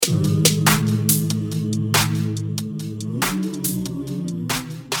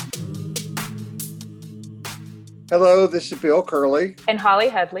Hello, this is Bill Curley, And Holly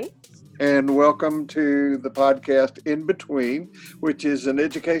Headley. and welcome to the podcast In Between, which is an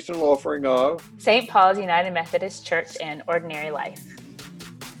educational offering of St. Paul's United Methodist Church and Ordinary Life.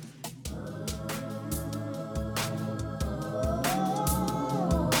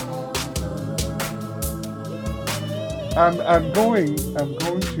 I'm going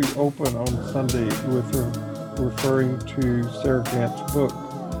to open on Sunday with referring to Sarah Grant's book.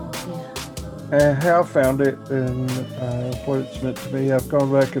 And how I found it and what it's meant to me. I've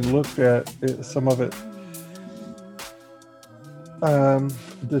gone back and looked at some of it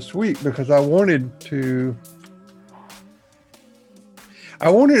this week because I wanted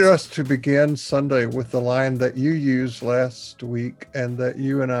us to begin Sunday with the line that you used last week and that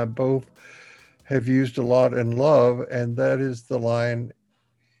you and I both have used a lot in love, and that is the line,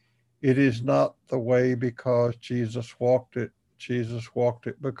 "It is not the way because Jesus walked it. Jesus walked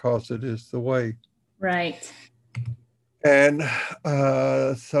it because it is the way." Right. And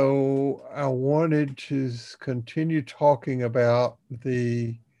so I wanted to continue talking about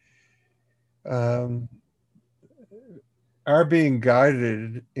our being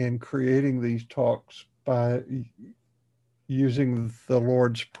guided in creating these talks by using the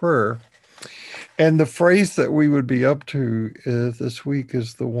Lord's Prayer. And the phrase that we would be up to this week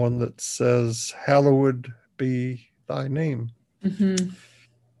is the one that says, "Hallowed be thy name." Mm-hmm.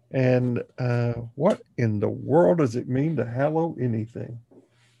 And what in the world does it mean to hallow anything?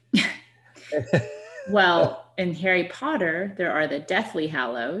 Well, in Harry Potter, there are the Deathly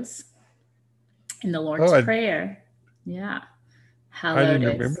Hallows in the Lord's Prayer. Yeah. Hallowed I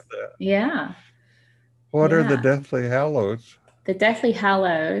didn't remember that. Yeah. What are the Deathly Hallows? The Deathly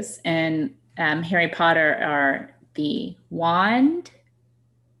Hallows in Harry Potter are the wand,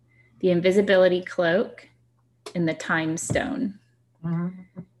 the invisibility cloak, and the time stone.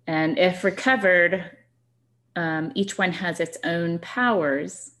 Mm-hmm. And if recovered, each one has its own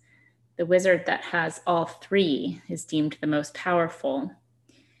powers. The wizard that has all three is deemed the most powerful.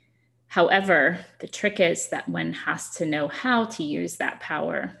 However, the trick is that one has to know how to use that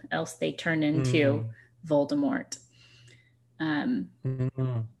power, else they turn into Voldemort.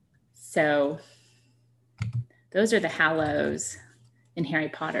 So those are the Hallows in Harry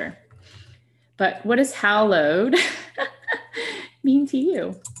Potter. But what does hallowed mean to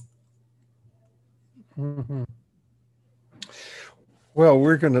you? Mm-hmm. Well,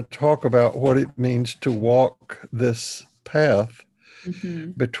 we're going to talk about what it means to walk this path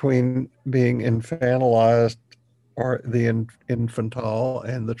between being infantilized or the infantile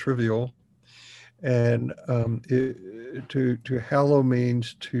and the trivial. And to hallow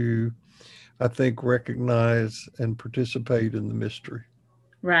means to, I think, recognize and participate in the mystery.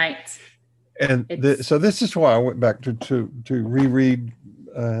 Right. And so this is why I went back to reread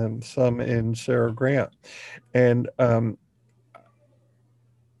some in Sarah Grant. And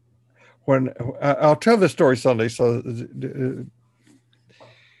when I'll tell the story Sunday. So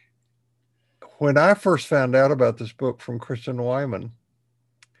when I first found out about this book from Kristen Wyman,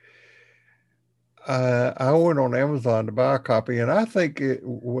 I went on Amazon to buy a copy, and I think it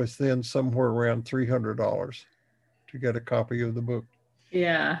was then somewhere around $300 to get a copy of the book.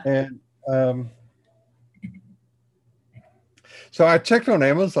 Yeah. And so I checked on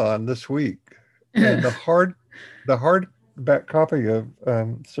Amazon this week, and the hardback copy of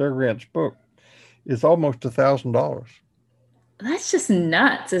Sarah Grant's book is almost $1,000. That's just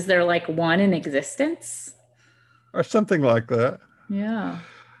nuts. Is there like one in existence? Or something like that. Yeah.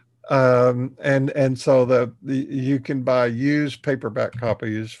 And so you can buy used paperback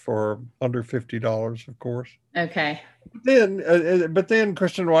copies for under $50, of course. Okay. But then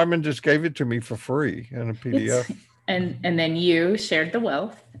Kristen Wyman just gave it to me for free in a PDF. And then you shared the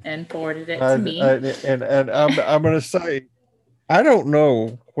wealth and forwarded it to me. And I'm going to say, I don't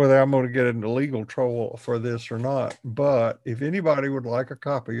know whether I'm going to get into legal trouble for this or not, but if anybody would like a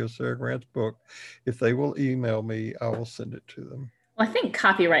copy of Sarah Grant's book, if they will email me, I will send it to them. Well, I think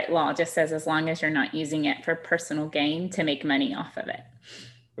copyright law just says as long as you're not using it for personal gain to make money off of it.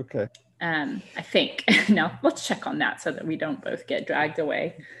 Okay. I think. Now, let's check on that so that we don't both get dragged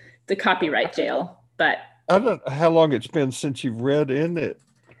away to copyright jail. But I don't know how long it's been since you've read in it.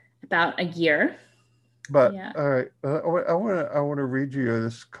 About a year. But yeah. All right, I want to read you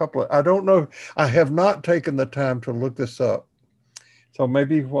this couple. I don't know. I have not taken the time to look this up, so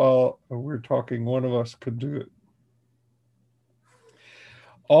maybe while we're talking, one of us could do it.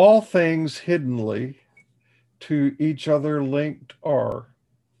 All things hiddenly to each other linked are,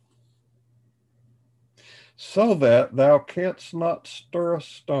 so that thou canst not stir a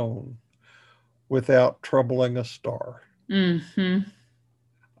stone without troubling a star. Mm-hmm.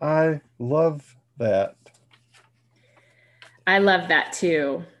 I love that. I love that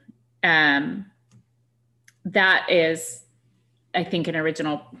too. That is, I think, an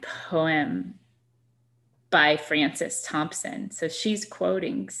original poem by Frances Thompson. So she's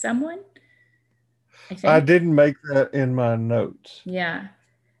quoting someone, I think. I didn't make that in my notes. Yeah.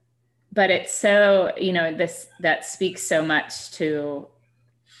 But it's so, this that speaks so much to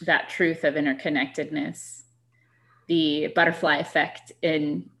that truth of interconnectedness, the butterfly effect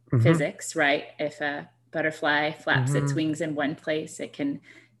in physics, right? If a butterfly flaps its wings in one place, it can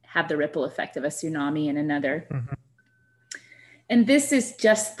have the ripple effect of a tsunami in another. And this is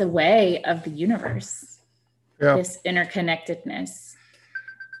just the way of the universe, this interconnectedness.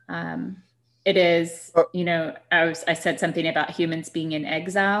 It is, I said something about humans being in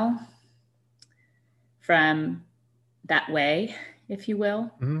exile from that way, if you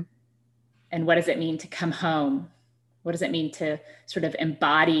will. And what does it mean to come home? What does it mean to sort of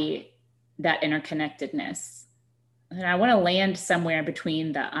embody that interconnectedness? And I want to land somewhere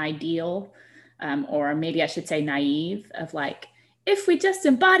between the ideal, or maybe I should say naive, of like, if we just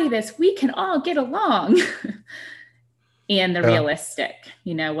embody this, we can all get along. And the realistic,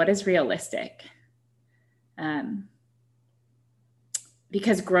 what is realistic?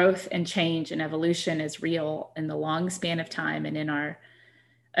 Because growth and change and evolution is real in the long span of time and in our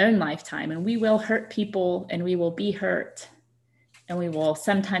own lifetime. And we will hurt people, and we will be hurt, and we will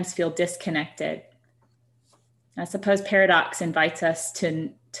sometimes feel disconnected. I suppose paradox invites us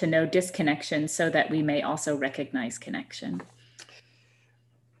to know disconnection so that we may also recognize connection.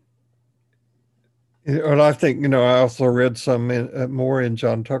 And I think, I also read some more in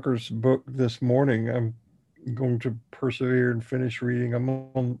John Tucker's book this morning. I'm going to persevere and finish reading. I'm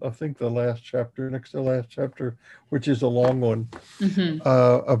on, I think, the last chapter, next to the last chapter, which is a long one,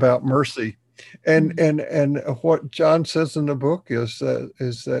 about mercy. And what John says in the book is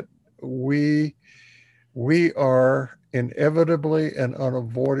that we are inevitably and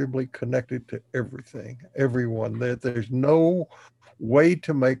unavoidably connected to everyone. That there's no way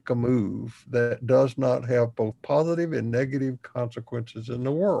to make a move that does not have both positive and negative consequences in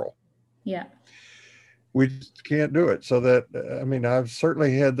the world. Yeah. We just can't do it. So that, I've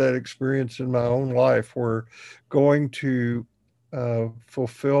certainly had that experience in my own life where going to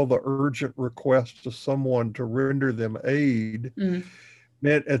fulfill the urgent request of someone to render them aid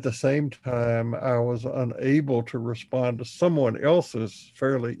meant at the same time I was unable to respond to someone else's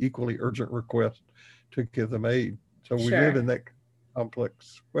fairly equally urgent request to give them aid. So we live in that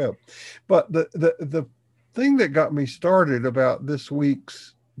complex web. But the thing that got me started about this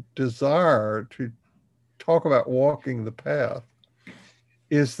week's desire to talk about walking the path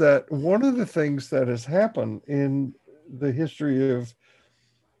is that one of the things that has happened in the history of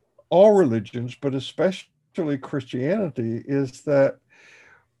all religions, but especially Christianity, is that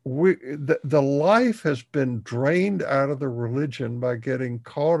the life has been drained out of the religion by getting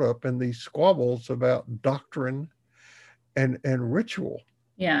caught up in these squabbles about doctrine and ritual.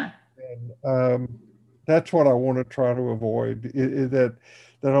 Yeah. And that's what I want to try to avoid. That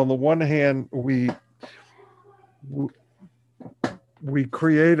on the one hand, we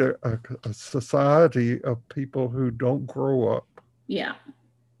create a society of people who don't grow up. Yeah.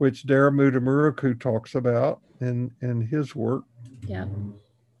 Which Daramuda Muraku talks about in his work. Yeah.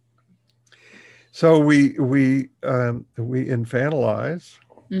 So we infantilize.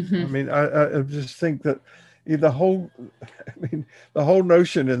 I just think that the whole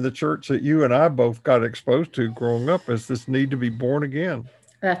notion in the church that you and I both got exposed to growing up is this need to be born again.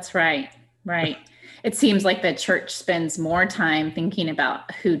 That's right. Right. It seems like the church spends more time thinking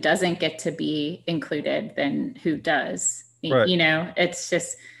about who doesn't get to be included than who does. Right. It's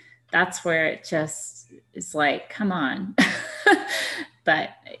just, that's where it just is like, come on. But,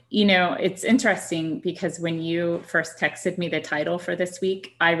 it's interesting because when you first texted me the title for this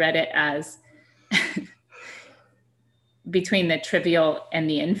week, I read it as Between the Trivial and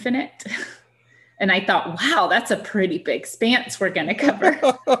the Infinite. And I thought, wow, that's a pretty big expanse we're going to cover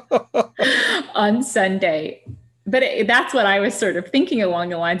on Sunday. But that's what I was sort of thinking along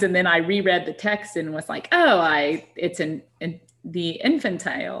the lines. And then I reread the text and was like, it's in the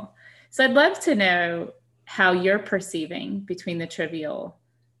infantile. So I'd love to know how you're perceiving between the trivial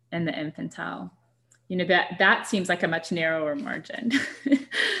and the infantile. That seems like a much narrower margin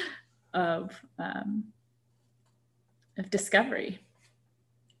of discovery.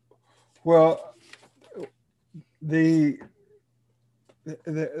 Well, the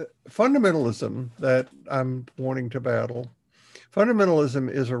fundamentalism that I'm wanting to battle, fundamentalism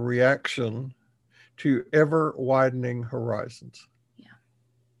is a reaction to ever widening horizons.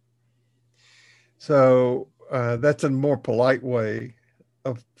 So that's a more polite way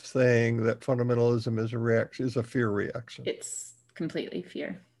of saying that fundamentalism is a reaction, is a fear reaction. It's completely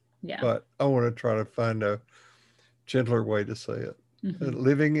fear. Yeah. But I want to try to find a gentler way to say it.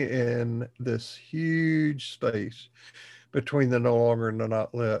 Living in this huge space between the no longer and the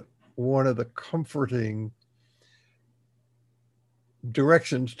not lit, one of the comforting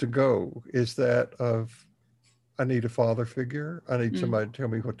directions to go is that of, I need a father figure. I need somebody to tell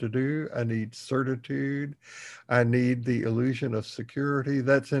me what to do. I need certitude. I need the illusion of security.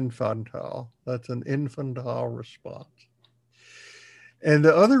 That's infantile. That's an infantile response. And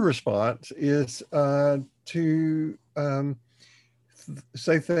the other response is to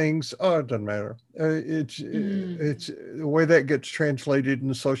say things, oh, it doesn't matter. It's the way that gets translated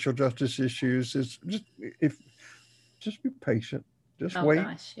in social justice issues is just be patient. Just wait.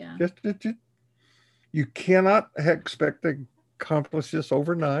 Gosh, yeah. Just you cannot expect to accomplish this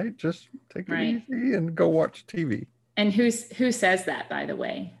overnight. Just take it easy and go watch TV. And who says that, by the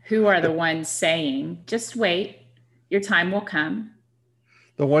way? Who are the ones saying, just wait, your time will come?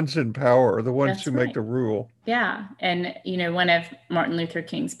 The ones in power are the ones who make the rule. Yeah. And, one of Martin Luther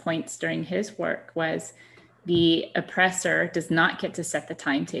King's points during his work was the oppressor does not get to set the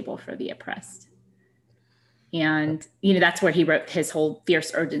timetable for the oppressed. And, that's where he wrote his whole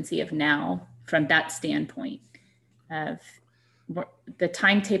fierce urgency of now, from that standpoint of the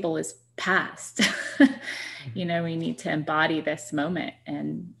timetable is past. We need to embody this moment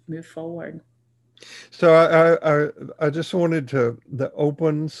and move forward. So I just wanted the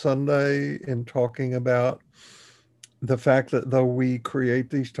open Sunday in talking about the fact that though we create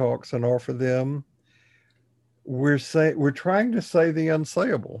these talks and offer them, we're trying to say the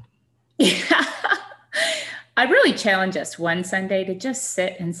unsayable. Yeah. I'd really challenge us one Sunday to just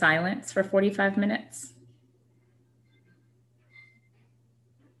sit in silence for 45 minutes.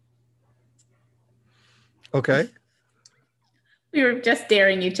 Okay. We were just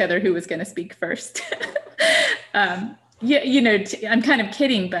daring each other who was going to speak first. I'm kind of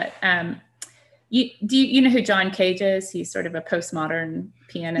kidding, but you know who John Cage is? He's sort of a postmodern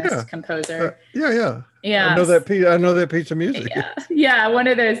pianist, composer. Yeah. I know that piece of music. Yeah. One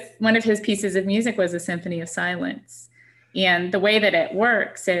of his pieces of music was a symphony of silence. And the way that it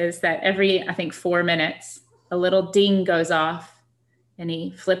works is that every, I think, 4 minutes, a little ding goes off and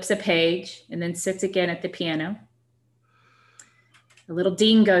he flips a page and then sits again at the piano. A little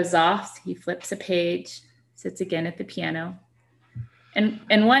ding goes off, he flips a page, sits again at the piano. And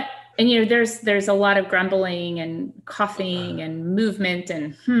there's a lot of grumbling and coughing and movement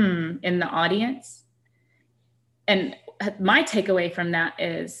and in the audience. And my takeaway from that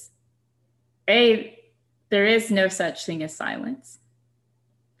is, A, there is no such thing as silence.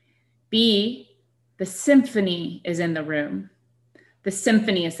 B, the symphony is in the room. The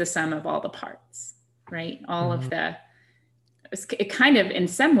symphony is the sum of all the parts, right? All of it kind of in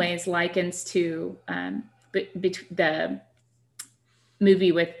some ways likens to the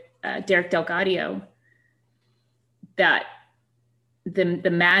movie with Derek DelGaudio, that the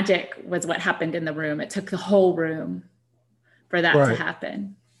magic was what happened in the room. It took the whole room for that to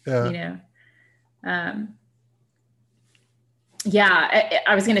happen. Yeah. I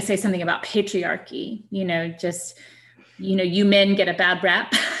was going to say something about patriarchy, you men get a bad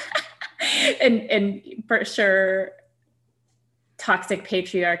rap and for sure, toxic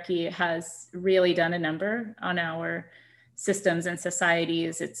patriarchy has really done a number on our systems and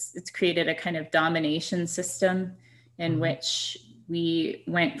societies. It's created a kind of domination system in which we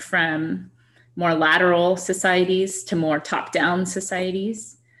went from more lateral societies to more top-down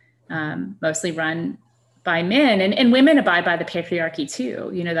societies, mostly run by men, and women abide by the patriarchy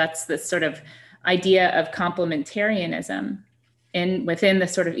too. That's the sort of idea of complementarianism within the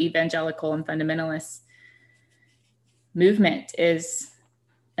sort of evangelical and fundamentalist movement is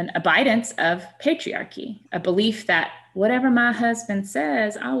an abidance of patriarchy, a belief that whatever my husband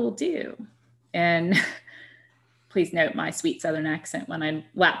says, I will do. And please note my sweet Southern accent when I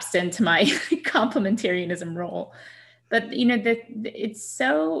lapsed into my complementarianism role. But, it's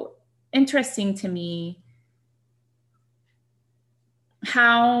so interesting to me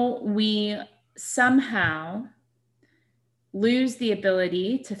how we somehow lose the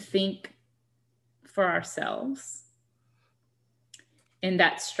ability to think for ourselves in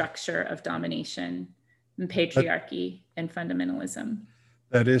that structure of domination and patriarchy and fundamentalism.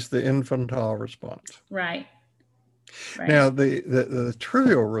 That is the infantile response. Right. Now, the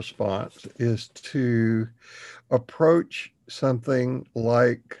trivial response is to approach something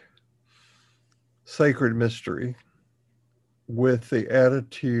like sacred mystery with the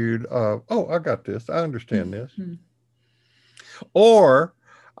attitude of, oh, I got this, I understand this. Or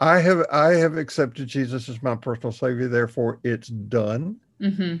I have accepted Jesus as my personal savior, therefore it's done.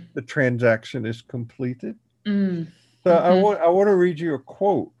 the transaction is completed. Mm. So I want to read you a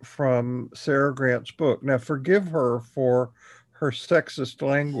quote from Sarah Grant's book. Now, forgive her for her sexist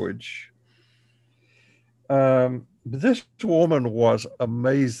language. This woman was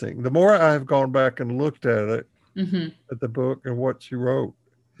amazing. The more I've gone back and looked at it, at the book and what she wrote.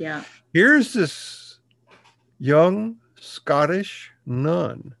 Yeah. Here's this young Scottish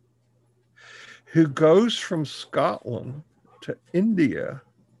nun who goes from Scotland to India.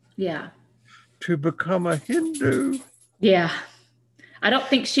 Yeah. To become a Hindu. Yeah. I don't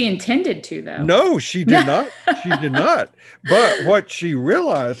think she intended to, though. No, she did not. She did not. But what she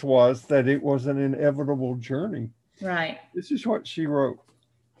realized was that it was an inevitable journey. Right. This is what she wrote.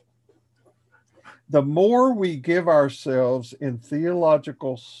 The more we give ourselves in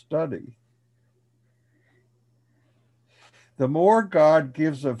theological study, the more God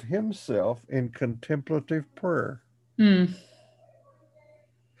gives of himself in contemplative prayer. Mm.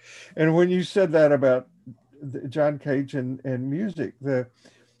 And when you said that about John Cage and music,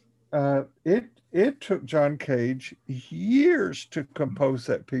 it took John Cage years to compose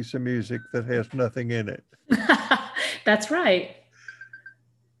that piece of music that has nothing in it. That's right.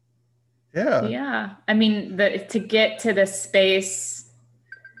 Yeah. Yeah. I mean, to get to the space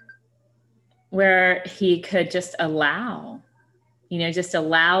where he could just allow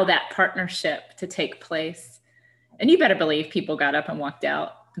that partnership to take place. And you better believe people got up and walked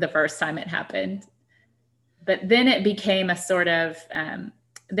out the first time it happened. But then it became a sort of,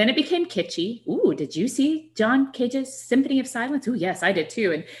 then it became kitschy. Ooh, did you see John Cage's Symphony of Silence? Ooh, yes, I did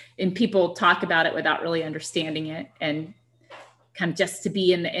too. And people talk about it without really understanding it and kind of just to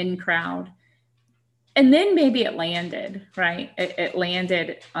be in the in crowd. And then maybe it landed, right? It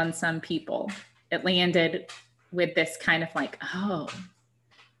landed on some people. It landed with this kind of like, oh,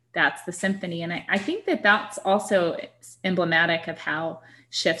 that's the symphony. And I think that that's also emblematic of how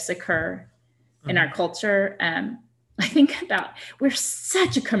shifts occur in our culture. I think about, we're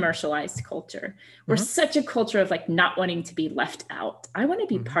such a commercialized culture. We're such a culture of like not wanting to be left out. I want to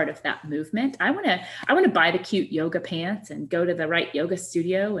be part of that movement. I want to buy the cute yoga pants and go to the right yoga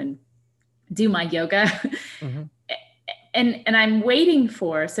studio and do my yoga. And I'm waiting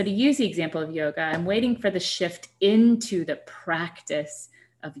for, so to use the example of yoga, I'm waiting for the shift into the practice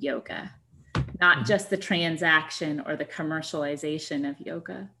of yoga, not just the transaction or the commercialization of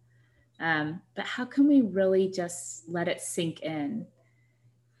yoga. But how can we really just let it sink in?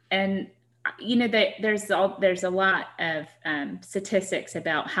 And there's a lot of statistics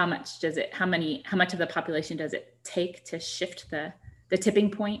about how much of the population does it take to shift the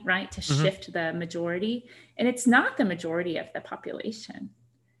tipping point, right? To shift the majority. And it's not the majority of the population.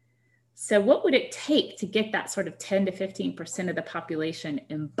 So what would it take to get that sort of 10 to 15% of the population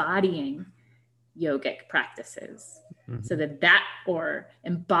embodying yogic practices so that or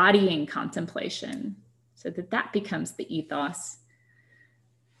embodying contemplation so that becomes the ethos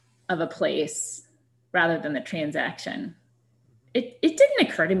of a place rather than the transaction? It didn't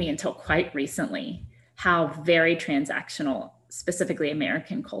occur to me until quite recently how very transactional specifically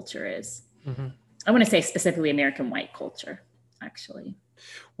American culture is. I want to say specifically American white culture, actually.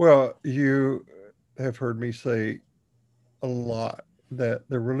 Well, you have heard me say a lot that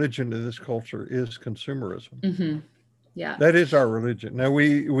the religion of this culture is consumerism. Yeah. That is our religion. Now,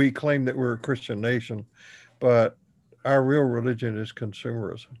 we claim that we're a Christian nation, but our real religion is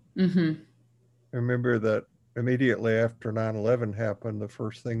consumerism. Remember that immediately after 9/11 happened, the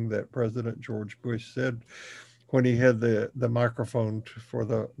first thing that President George Bush said when he had the microphone for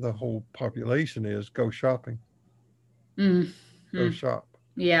the whole population is go shopping. Go shop.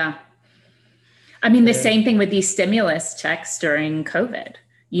 Yeah. I mean, the same thing with these stimulus checks during COVID.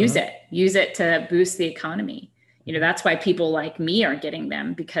 Use it to boost the economy. That's why people like me are getting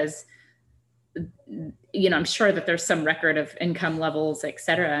them because, I'm sure that there's some record of income levels, et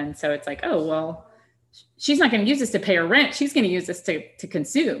cetera. And so it's like, oh, well, she's not going to use this to pay her rent. She's going to use this to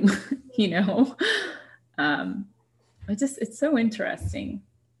consume, It's so interesting.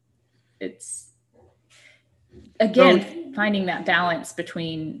 It's, again, finding that balance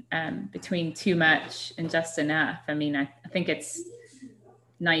between too much and just enough. I mean, I think it's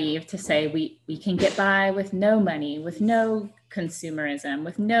naive to say we can get by with no money, with no consumerism,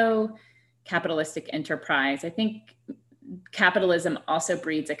 with no capitalistic enterprise. I think capitalism also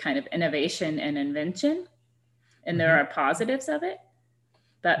breeds a kind of innovation and invention, and there are positives of it,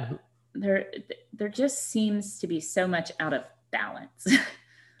 but there just seems to be so much out of balance.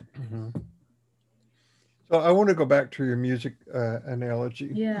 So I want to go back to your music analogy,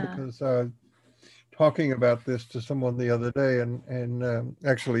 because talking about this to someone the other day and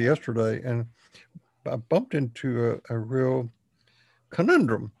actually yesterday, and I bumped into a real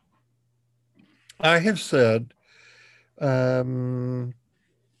conundrum. I have said for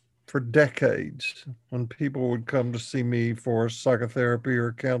decades, when people would come to see me for psychotherapy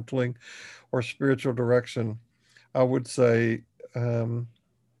or counseling or spiritual direction, I would say, I'm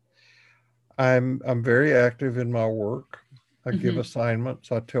very active in my work. I give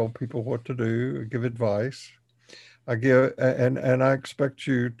assignments. I tell people what to do. I give advice. I give, and I expect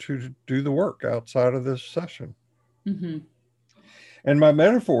you to do the work outside of this session. And my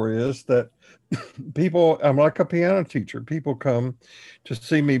metaphor is that people, I'm like a piano teacher. People come to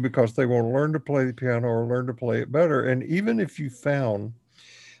see me because they want to learn to play the piano or learn to play it better. And even if you found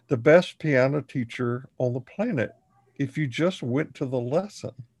the best piano teacher on the planet, if you just went to the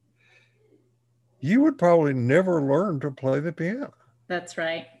lesson, you would probably never learn to play the piano. That's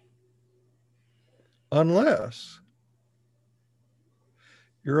right. Unless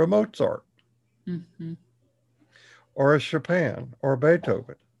you're a Mozart or a Chopin or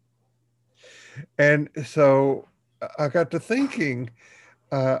Beethoven. And so I got to thinking,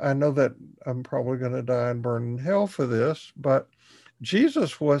 I know that I'm probably going to die and burn in hell for this, but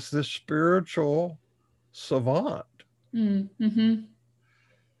Jesus was this spiritual savant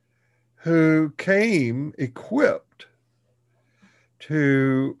who came equipped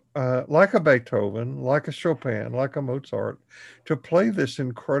to, like a Beethoven, like a Chopin, like a Mozart, to play this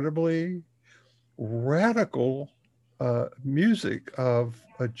incredibly radical music of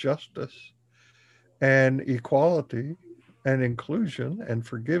justice and equality and inclusion and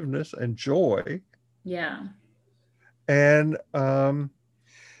forgiveness and joy. Yeah. And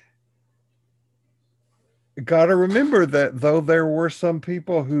got to remember that though there were some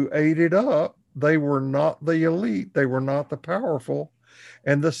people who ate it up, they were not the elite, they were not the powerful,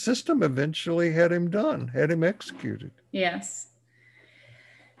 and the system eventually had him done, had him executed. Yes.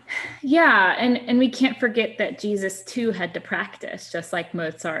 Yeah, and we can't forget that Jesus too had to practice, just like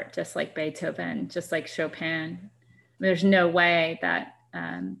Mozart, just like Beethoven, just like Chopin. There's no way that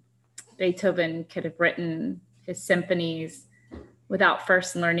Beethoven could have written his symphonies without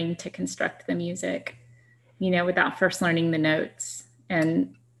first learning to construct the music, without first learning the notes.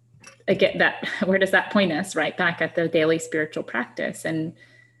 And again, that where does that point us? Right back at the daily spiritual practice. And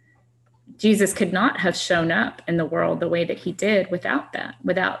Jesus could not have shown up in the world the way that he did without that,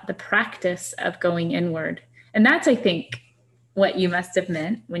 without the practice of going inward. And that's, I think, what you must have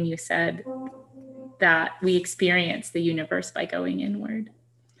meant when you said that we experience the universe by going inward.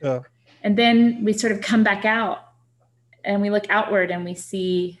 Yeah. And then we sort of come back out and we look outward and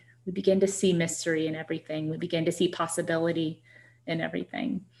we begin to see mystery in everything. We begin to see possibility in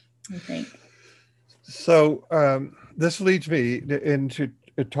everything, I think. So this leads me into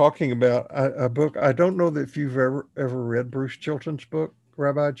talking about a book. I don't know if you've ever read Bruce Chilton's book,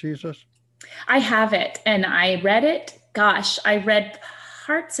 Rabbi Jesus. I have it, and I read it. Gosh, I read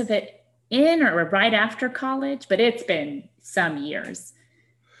parts of it in or right after college, but it's been some years.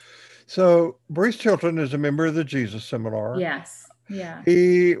 So Bruce Chilton is a member of the Jesus Seminar. Yes. Yeah.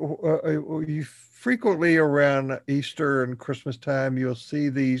 He frequently around Easter and Christmas time, you'll see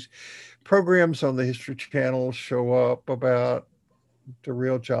these programs on the History Channel show up about the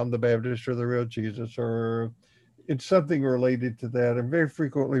real John the Baptist or the real Jesus, or it's something related to that. And very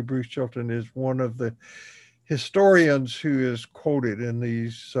frequently, Bruce Chilton is one of the historians who is quoted in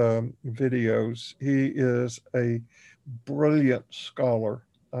these videos. He is a brilliant scholar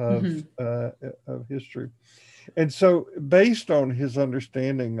of history. And so based on his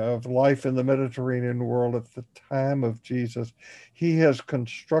understanding of life in the Mediterranean world at the time of Jesus, he has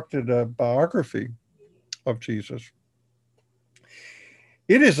constructed a biography of Jesus.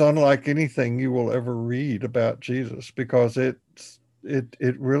 It is unlike anything you will ever read about Jesus, because it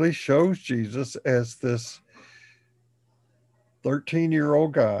really shows Jesus as this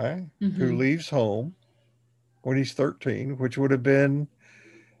 13-year-old guy who leaves home when he's 13, which would have been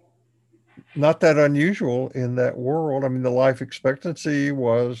not that unusual in that world. I mean, the life expectancy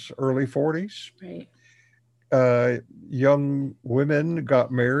was early 40s. Right. Young women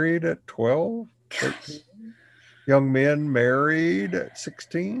got married at 12, 13. Young men married at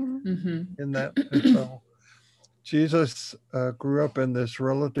 16 in that. And so Jesus grew up in this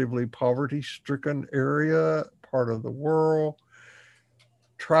relatively poverty-stricken area, part of the world.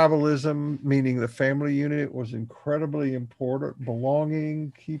 Tribalism, meaning the family unit, was incredibly important.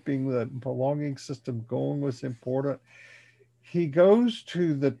 Belonging, keeping the belonging system going, was important. He goes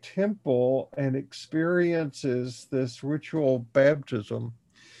to the temple and experiences this ritual baptism,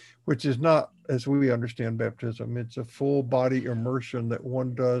 which is not as we understand baptism. It's a full body immersion that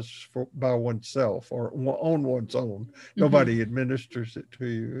one does by oneself or on one's own. Nobody administers it to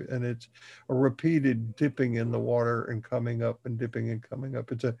you, and it's a repeated dipping in the water and coming up and dipping and coming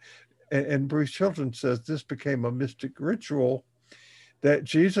up. And Bruce Chilton says this became a mystic ritual that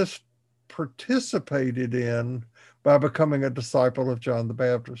Jesus participated in by becoming a disciple of John the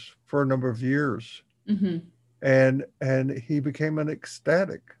Baptist for a number of years. And he became an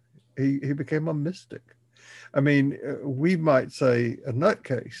ecstatic. He became a mystic. I mean, we might say a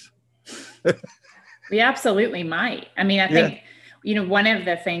nutcase. We absolutely might. I mean, I think, one of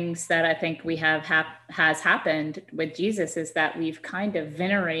the things that I think we has happened with Jesus is that we've kind of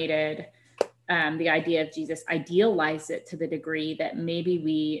venerated the idea of Jesus, idealized it to the degree that maybe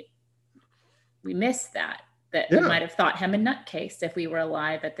we missed that we might have thought him a nutcase if we were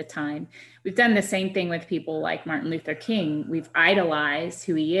alive at the time. We've done the same thing with people like Martin Luther King. We've idolized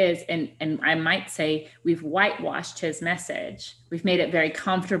who he is. And I might say we've whitewashed his message. We've made it very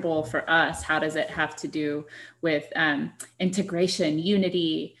comfortable for us. How does it have to do with integration,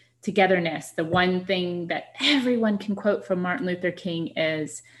 unity, togetherness? The one thing that everyone can quote from Martin Luther King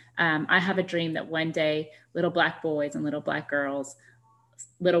is, I have a dream that one day little black boys and little black girls,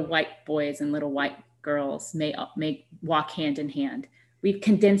 little white boys and little white girls may walk hand in hand. We've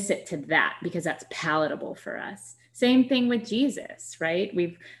condensed it to that because that's palatable for us. Same thing with Jesus, right?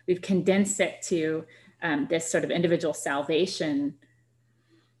 We've condensed it to this sort of individual salvation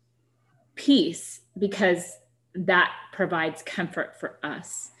piece because that provides comfort for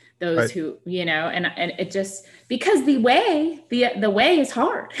us. Those who, and it just, because the way is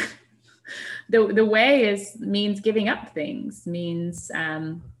hard. The way means giving up things, means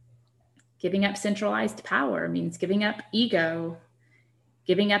giving up centralized power, means giving up ego,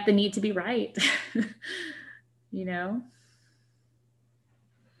 giving up the need to be right.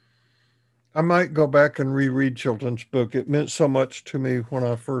 I might go back and reread Chilton's book. It meant so much to me when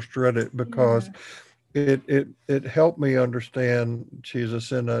I first read it because it helped me understand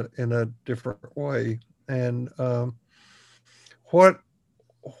Jesus in a different way. And what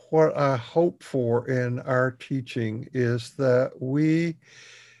I hope for in our teaching is that we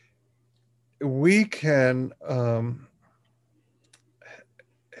can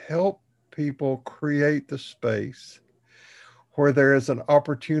help people create the space where there is an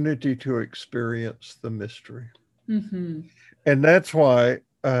opportunity to experience the mystery. And that's why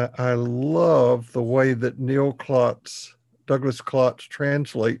I love the way that Douglas Klotz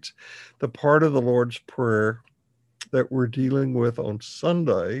translates the part of the Lord's Prayer that we're dealing with on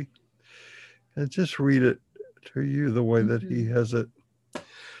Sunday, and just read it to you the way that he has it.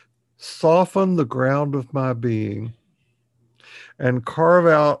 Soften the ground of my being and carve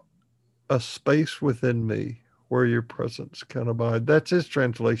out a space within me where your presence can abide. That's his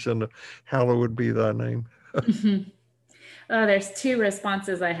translation of hallowed be thy name. Oh, there's two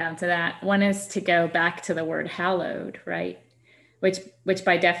responses I have to that. One is to go back to the word hallowed, right? Which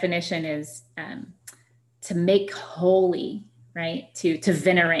by definition is to make holy, right? To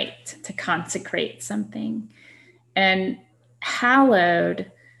venerate, to consecrate something. And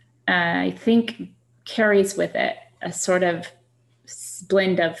hallowed, I think, carries with it a sort of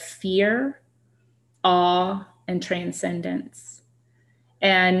blend of fear, awe, and transcendence.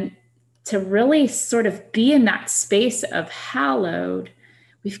 And to really sort of be in that space of hallowed,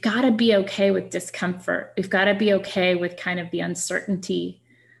 we've got to be okay with discomfort. We've got to be okay with kind of the uncertainty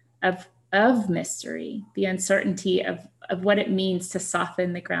of mystery, the uncertainty of what it means to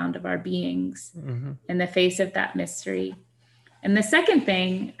soften the ground of our beings in the face of that mystery. And the second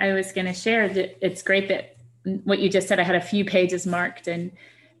thing I was going to share, it's great that what you just said, I had a few pages marked in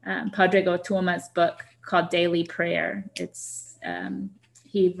Padre Tuoma's book called Daily Prayer. It's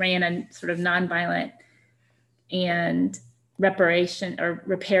he ran a sort of nonviolent and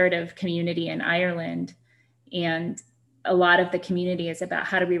reparative community in Ireland. And a lot of the community is about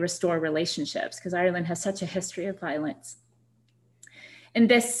how do we restore relationships, because Ireland has such a history of violence. And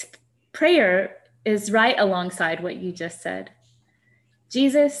this prayer is right alongside what you just said.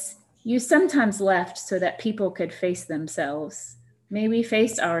 Jesus, you sometimes left so that people could face themselves. May we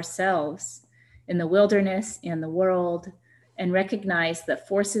face ourselves in the wilderness and the world and recognize the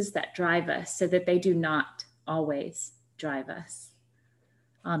forces that drive us so that they do not always drive us.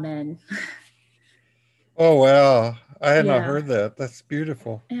 Amen. Oh, wow. I had not heard that. That's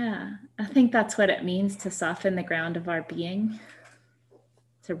beautiful. Yeah. I think that's what it means to soften the ground of our being,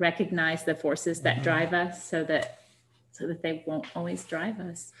 to recognize the forces that drive us so that they won't always drive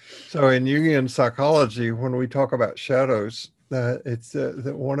us. So in Jungian psychology, when we talk about shadows, it's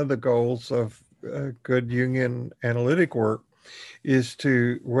that one of the goals of good Jungian analytic work is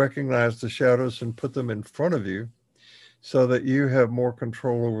to recognize the shadows and put them in front of you so that you have more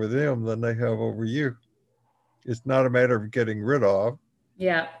control over them than they have over you. It's not a matter of getting rid of.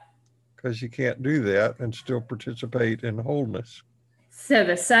 Yeah. Because you can't do that and still participate in wholeness. So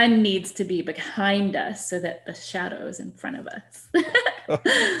the sun needs to be behind us so that the shadow is in front of us.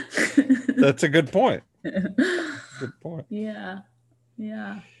 That's a good point. Good point. Yeah.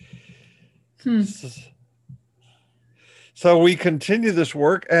 Yeah. So we continue this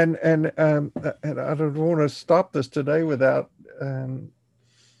work, and I don't want to stop this today without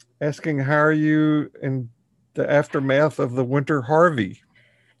asking, how are you in the aftermath of the winter Harvey?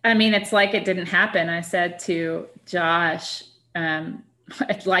 I mean, it's like it didn't happen. I said to Josh,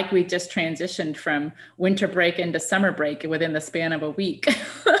 it's like we just transitioned from winter break into summer break within the span of a week.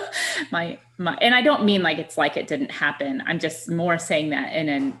 And I don't mean like it's like it didn't happen. I'm just more saying that in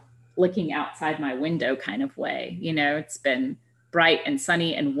an looking outside my window kind of way. You know, it's been bright and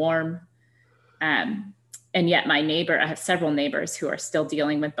sunny and warm. And yet my neighbor, I have several neighbors who are still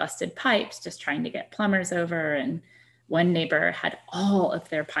dealing with busted pipes, just trying to get plumbers over. And one neighbor had all of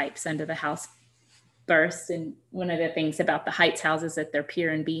their pipes under the house burst. And one of the things about the Heights houses is that they're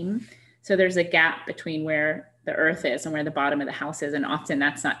pier and beam. So there's a gap between where the earth is and where the bottom of the house is. And often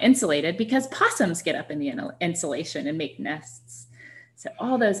that's not insulated because possums get up in the insulation and make nests. So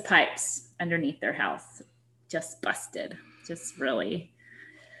all those pipes underneath their house just busted, just really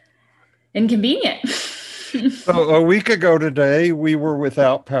inconvenient. So a week ago today, we were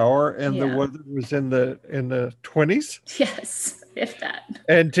without power, and the weather was in the 20s. Yes, if that.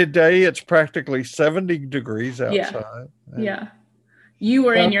 And today it's practically 70 degrees outside. Yeah. You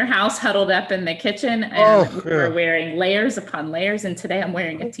were in your house huddled up in the kitchen, and we were wearing layers upon layers, and today I'm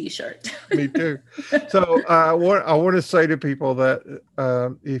wearing a t-shirt. Me too. So I want to say to people that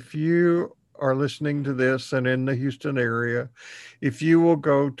if you are listening to this and in the Houston area, if you will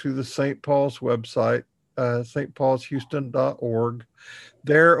go to the St. Paul's website, stpaulshouston.org,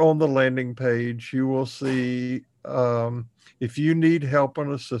 there on the landing page, you will see if you need help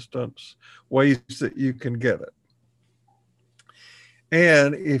and assistance, ways that you can get it.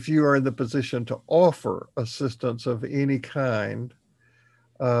 And if you are in the position to offer assistance of any kind,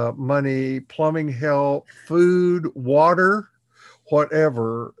 money, plumbing help, food, water,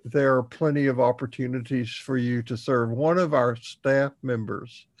 whatever, there are plenty of opportunities for you to serve. One of our staff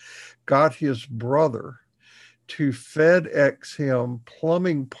members got his brother to FedEx him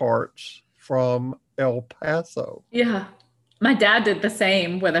plumbing parts from El Paso. Yeah. My dad did the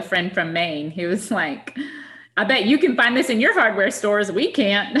same with a friend from Maine. He was like, I bet you can find this in your hardware stores. We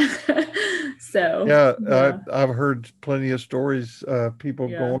can't. So I've heard plenty of stories. People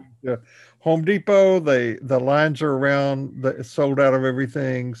going to Home Depot. The lines are around. Sold out of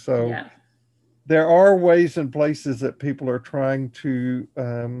everything. So there are ways and places that people are trying to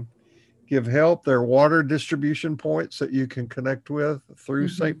give help. There are water distribution points that you can connect with through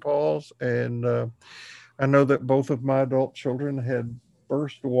St. Paul's, and I know that both of my adult children had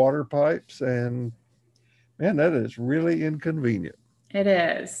burst water pipes, and man, that is really inconvenient. It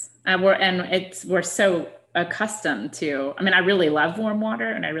is. We're so accustomed to, I mean, I really love warm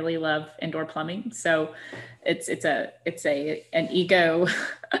water and I really love indoor plumbing. So it's an ego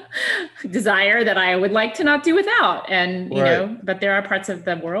desire that I would like to not do without. And, you know, but there are parts of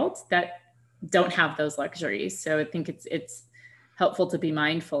the world that don't have those luxuries. So I think it's helpful to be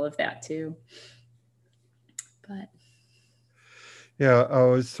mindful of that too. But yeah, I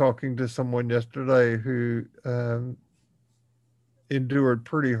was talking to someone yesterday who endured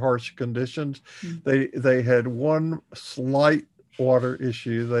pretty harsh conditions. They had one slight water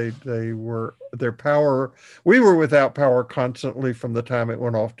issue. Their power, we were without power constantly from the time it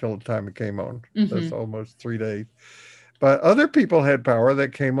went off till the time it came on. That's almost 3 days. But other people had power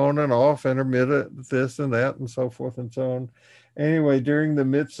that came on and off, intermittent, this and that, and so forth and so on. Anyway, during the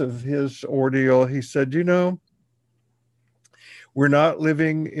midst of his ordeal, he said, you know, we're not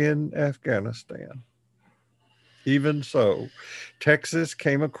living in Afghanistan. Even so, Texas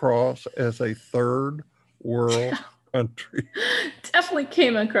came across as a third world country. Definitely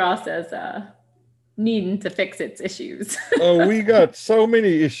came across as needing to fix its issues. Oh, we got so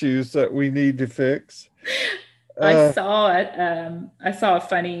many issues that we need to fix. I saw a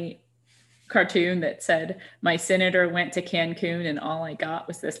funny cartoon that said, my senator went to Cancun and all I got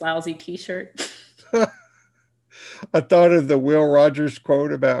was this lousy t-shirt. I thought of the Will Rogers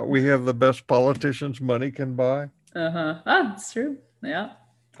quote about we have the best politicians money can buy. Oh, it's true. Yeah,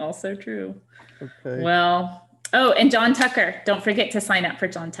 also true. Okay. Well, Oh, and John Tucker. Don't forget to sign up for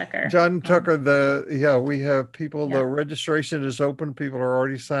John Tucker. John Tucker, we have people, the registration is open. People are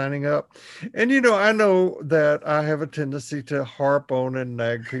already signing up. And, I know that I have a tendency to harp on and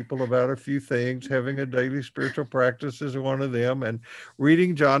nag people about a few things. Having a daily spiritual practice is one of them, and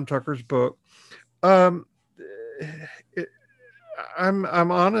reading John Tucker's book. I'm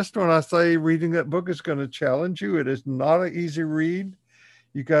honest when I say reading that book is going to challenge you. It is not an easy read.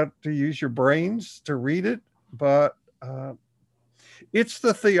 You got to use your brains to read it. But it's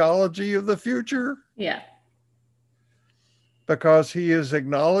the theology of the future. Yeah. Because he is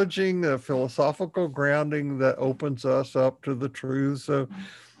acknowledging the philosophical grounding that opens us up to the truths of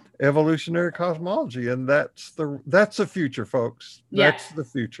evolutionary cosmology. And that's the future, folks. That's the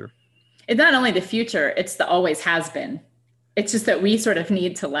future. It's not only the future, it's the always has been. It's just that we sort of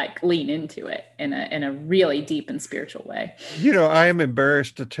need to lean into it in a really deep and spiritual way. I am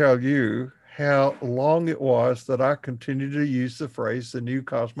embarrassed to tell you how long it was that I continued to use the phrase the new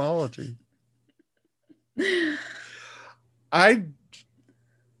cosmology. I'm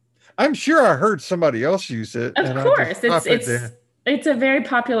sure I heard somebody else use it. Of course, it's a very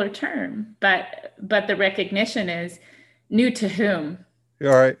popular term, but the recognition is new to whom? All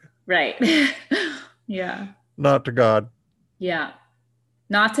right. Right. Yeah. Not to God. Yeah.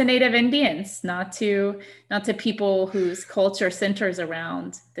 Not to Native Indians, not to people whose culture centers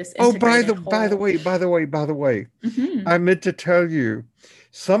around this. Oh, by the way, mm-hmm. I meant to tell you,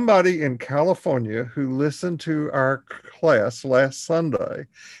 somebody in California who listened to our class last Sunday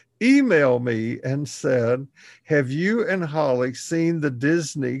emailed me and said, "Have you and Holly seen the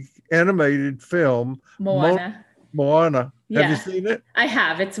Disney animated film Moana?" Moana. Have you seen it? I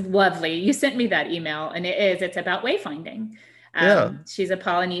have. It's lovely. You sent me that email, and it's about wayfinding. She's a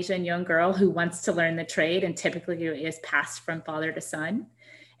Polynesian young girl who wants to learn the trade and typically is passed from father to son.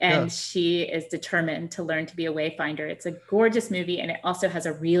 And she is determined to learn to be a wayfinder. It's a gorgeous movie, and it also has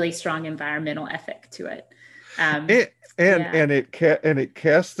a really strong environmental ethic to it. It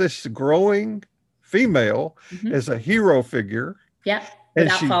casts this growing female as a hero figure. Yeah.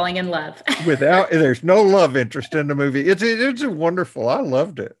 Without falling in love. There's no love interest in the movie. It's wonderful. I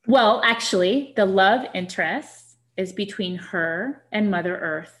loved it. Well, actually, the love interest is between her and Mother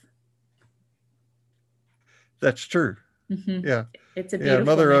Earth. That's true. Mm-hmm. Yeah. It's a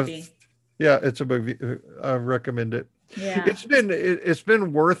beautiful movie. It's a movie. I recommend it. Yeah. It's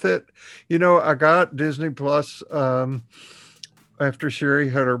been worth it. I got Disney Plus after Sherry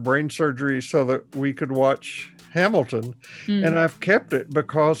had her brain surgery so that we could watch Hamilton, and I've kept it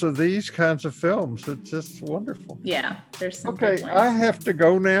because of these kinds of films. It's just wonderful. Yeah, there's some okay. I have to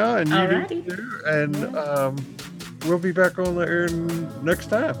go now, and you do too, and we'll be back on the air next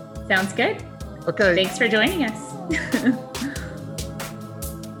time. Sounds good. Okay. Thanks for joining us.